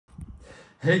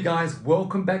Hey guys,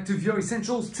 welcome back to VR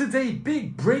Essentials. Today,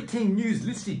 big breaking news,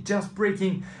 literally just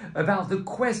breaking about the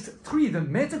Quest 3, the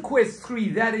Meta Quest 3,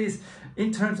 that is,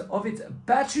 in terms of its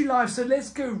battery life. So let's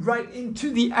go right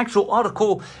into the actual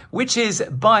article, which is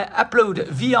by Upload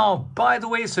VR, by the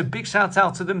way, so big shout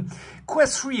out to them.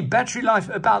 Quest 3 battery life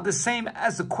about the same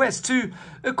as the Quest 2,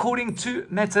 according to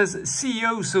Meta's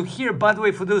CEO. So here, by the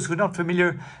way, for those who are not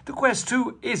familiar, the Quest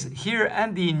 2 is here,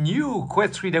 and the new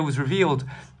Quest 3 that was revealed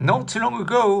not too long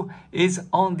ago is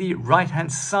on the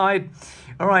right-hand side.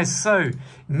 All right, so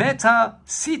Meta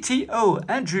CTO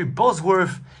Andrew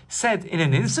Bosworth said in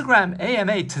an Instagram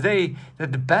AMA today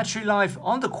that the battery life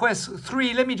on the Quest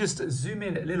 3, let me just zoom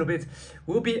in a little bit,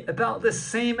 will be about the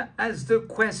same as the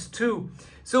Quest 2.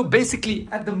 So basically,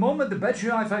 at the moment, the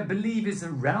battery life, I believe, is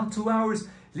around 2 hours.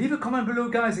 Leave a comment below,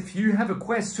 guys, if you have a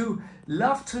Quest 2.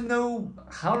 Love to know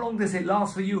how long does it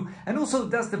last for you. And also,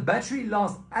 does the battery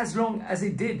last as long as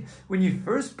it did when you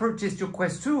first purchased your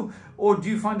Quest 2? Or do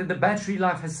you find that the battery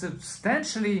life has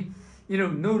substantially,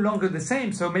 no longer the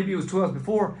same? So maybe it was 2 hours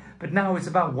before, but now it's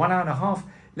about 1 hour and a half.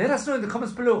 Let us know in the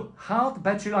comments below how the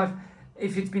battery life,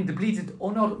 if it's been depleted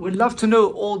or not. We'd love to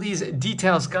know all these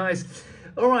details, guys.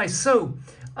 All right, so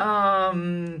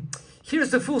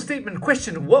here's the full statement.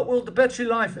 Question: what will the battery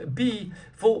life be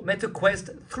for Meta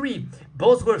Quest 3?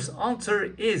 Bosworth's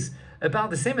answer is about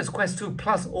the same as Quest 2,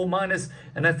 plus or minus,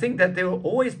 and I think that they will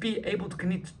always be able to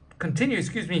continue,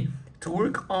 to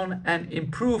work on and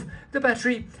improve the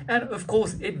battery, and of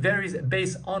course it varies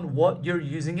based on what you're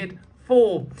using it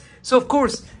for. So of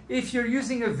course, if you're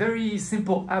using a very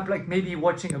simple app like maybe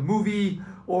watching a movie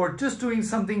or just doing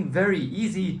something very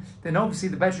easy, then obviously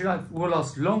the battery life will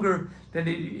last longer than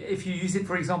if you use it,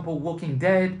 for example, Walking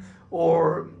Dead,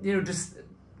 or just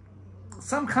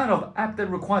some kind of app that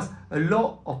requires a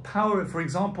lot of power. For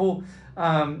example,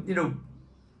 Half-Life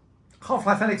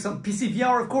Alyx on PC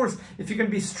VR, of course. If you're going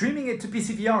to be streaming it to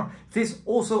PC VR, this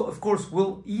also, of course,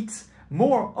 will eat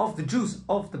more of the juice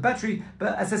of the battery.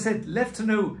 But as I said, left to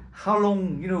know how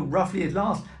long, roughly it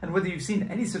lasts, and whether you've seen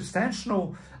any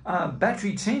substantial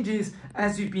battery changes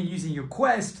as you've been using your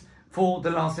Quest for the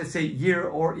last, let's say, year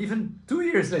or even 2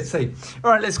 years, let's say.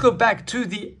 All right, let's go back to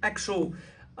the actual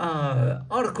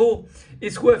article.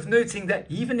 It's worth noting that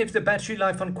even if the battery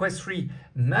life on Quest 3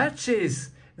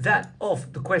 matches that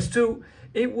of the Quest 2,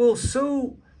 it will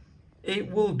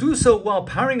do so while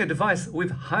powering a device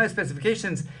with higher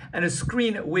specifications and a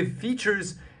screen with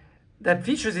features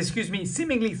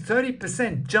seemingly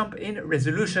 30% jump in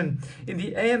resolution. In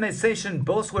the AMA session,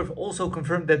 Bosworth also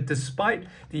confirmed that despite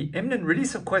the imminent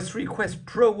release of Quest 3, Quest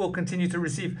Pro will continue to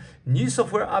receive new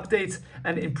software updates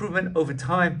and improvement over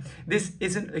time. This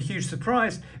isn't a huge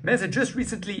surprise. Meta just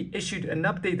recently issued an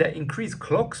update that increased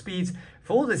clock speeds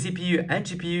for the CPU and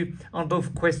GPU on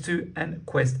both Quest 2 and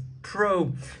Quest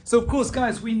Pro. So of course,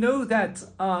 guys, we know that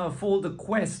for the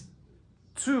Quest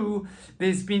 2,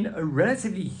 there's been a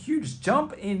relatively huge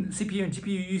jump in CPU and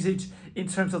GPU usage in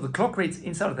terms of the clock rates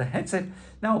inside of the headset.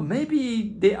 Now,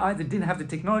 maybe they either didn't have the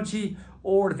technology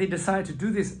or they decided to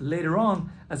do this later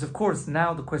on, as of course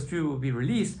now the Quest 2 will be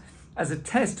released as a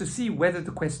test to see whether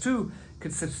the Quest 2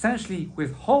 could substantially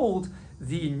withhold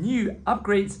the new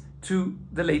upgrades to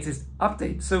the latest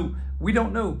update. So we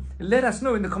don't know. Let us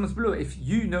know in the comments below if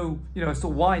you know, as to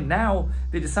why now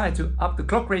they decide to up the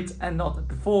clock rates and not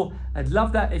before. I'd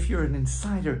love that if you're an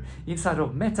insider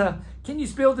of Meta. Can you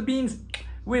spill the beans?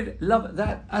 We'd love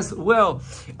that as well.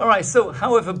 All right, so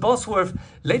however, Bosworth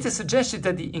later suggested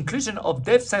that the inclusion of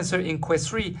depth sensor in Quest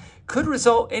 3 could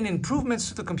result in improvements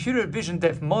to the computer vision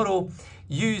depth model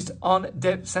used on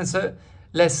depth sensor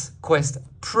less Quest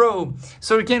Pro.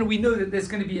 So again, we know that there's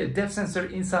going to be a depth sensor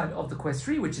inside of the Quest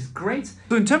 3, which is great.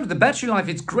 So in terms of the battery life,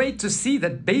 it's great to see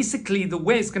that basically the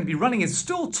way it's going to be running is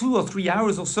still 2 or 3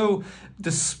 hours or so,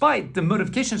 despite the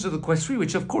modifications of the Quest 3,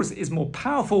 which of course is more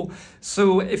powerful.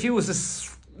 So if it was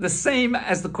the same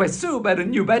as the Quest 2 but a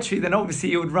new battery, then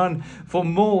obviously it would run for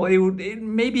more.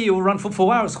 Maybe it will run for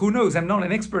 4 hours. Who knows? I'm not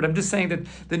an expert. I'm just saying that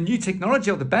the new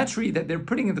technology of the battery that they're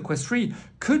putting in the Quest 3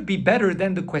 could be better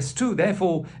than the Quest 2.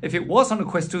 Therefore, if it was on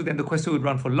the Quest 2, then the Quest 2 would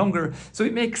run for longer. So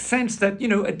it makes sense that,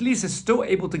 at least it's still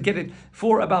able to get it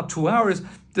for about 2 hours,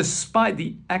 despite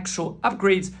the actual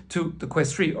upgrades to the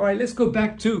Quest 3. All right, let's go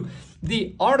back to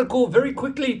the article very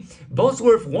quickly.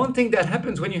 Bosworth, one thing that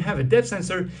happens when you have a depth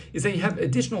sensor is that you have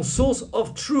additional source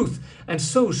of truth. And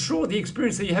so sure, the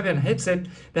experience that you have in a headset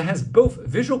that has both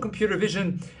visual computer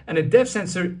vision and a depth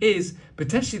sensor is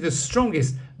potentially the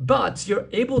strongest, but you're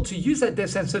able to use that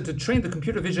depth sensor to train the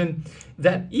computer vision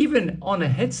that even on a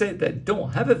headset that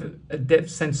don't have a depth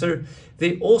sensor,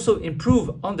 they also improve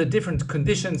on the different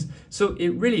conditions. So it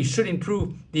really should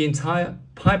improve the entire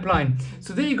pipeline.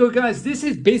 So there you go, guys. This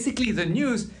is basically the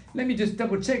news. Let me just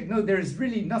double check. No, there is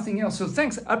really nothing else. So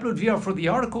thanks Upload VR for the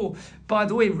article. By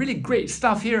the way, really great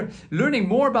stuff here. Learning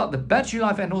more about the battery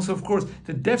life and also, of course,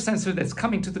 the depth sensor that's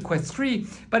coming to the Quest 3.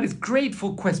 But it's great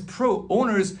for Quest Pro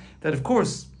owners that, of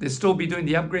course, they'll still be doing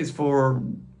the upgrades for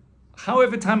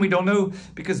however time, we don't know,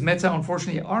 because Meta,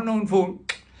 unfortunately, are known for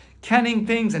canning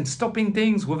things and stopping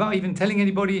things without even telling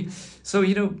anybody. So,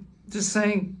 you know, just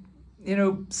saying, you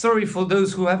know, sorry for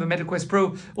those who have a Meta Quest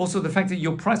Pro. Also, the fact that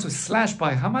your price was slashed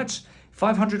by how much?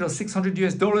 500 or 600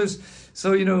 US dollars.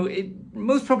 So, you know, it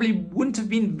most probably wouldn't have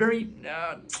been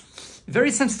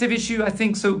very sensitive issue, I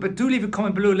think so. But do leave a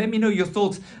comment below. Let me know your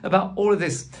thoughts about all of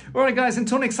this. All right, guys,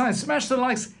 until next time, smash the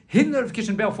likes, hit the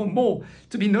notification bell for more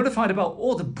to be notified about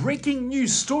all the breaking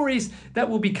news stories that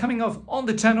will be coming off on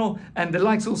the channel, and the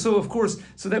likes also, of course,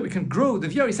 so that we can grow the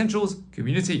VR Essentials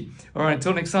community. All right,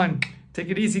 until next time. Take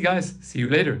it easy, guys. See you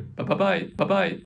later. Bye-bye. Bye-bye.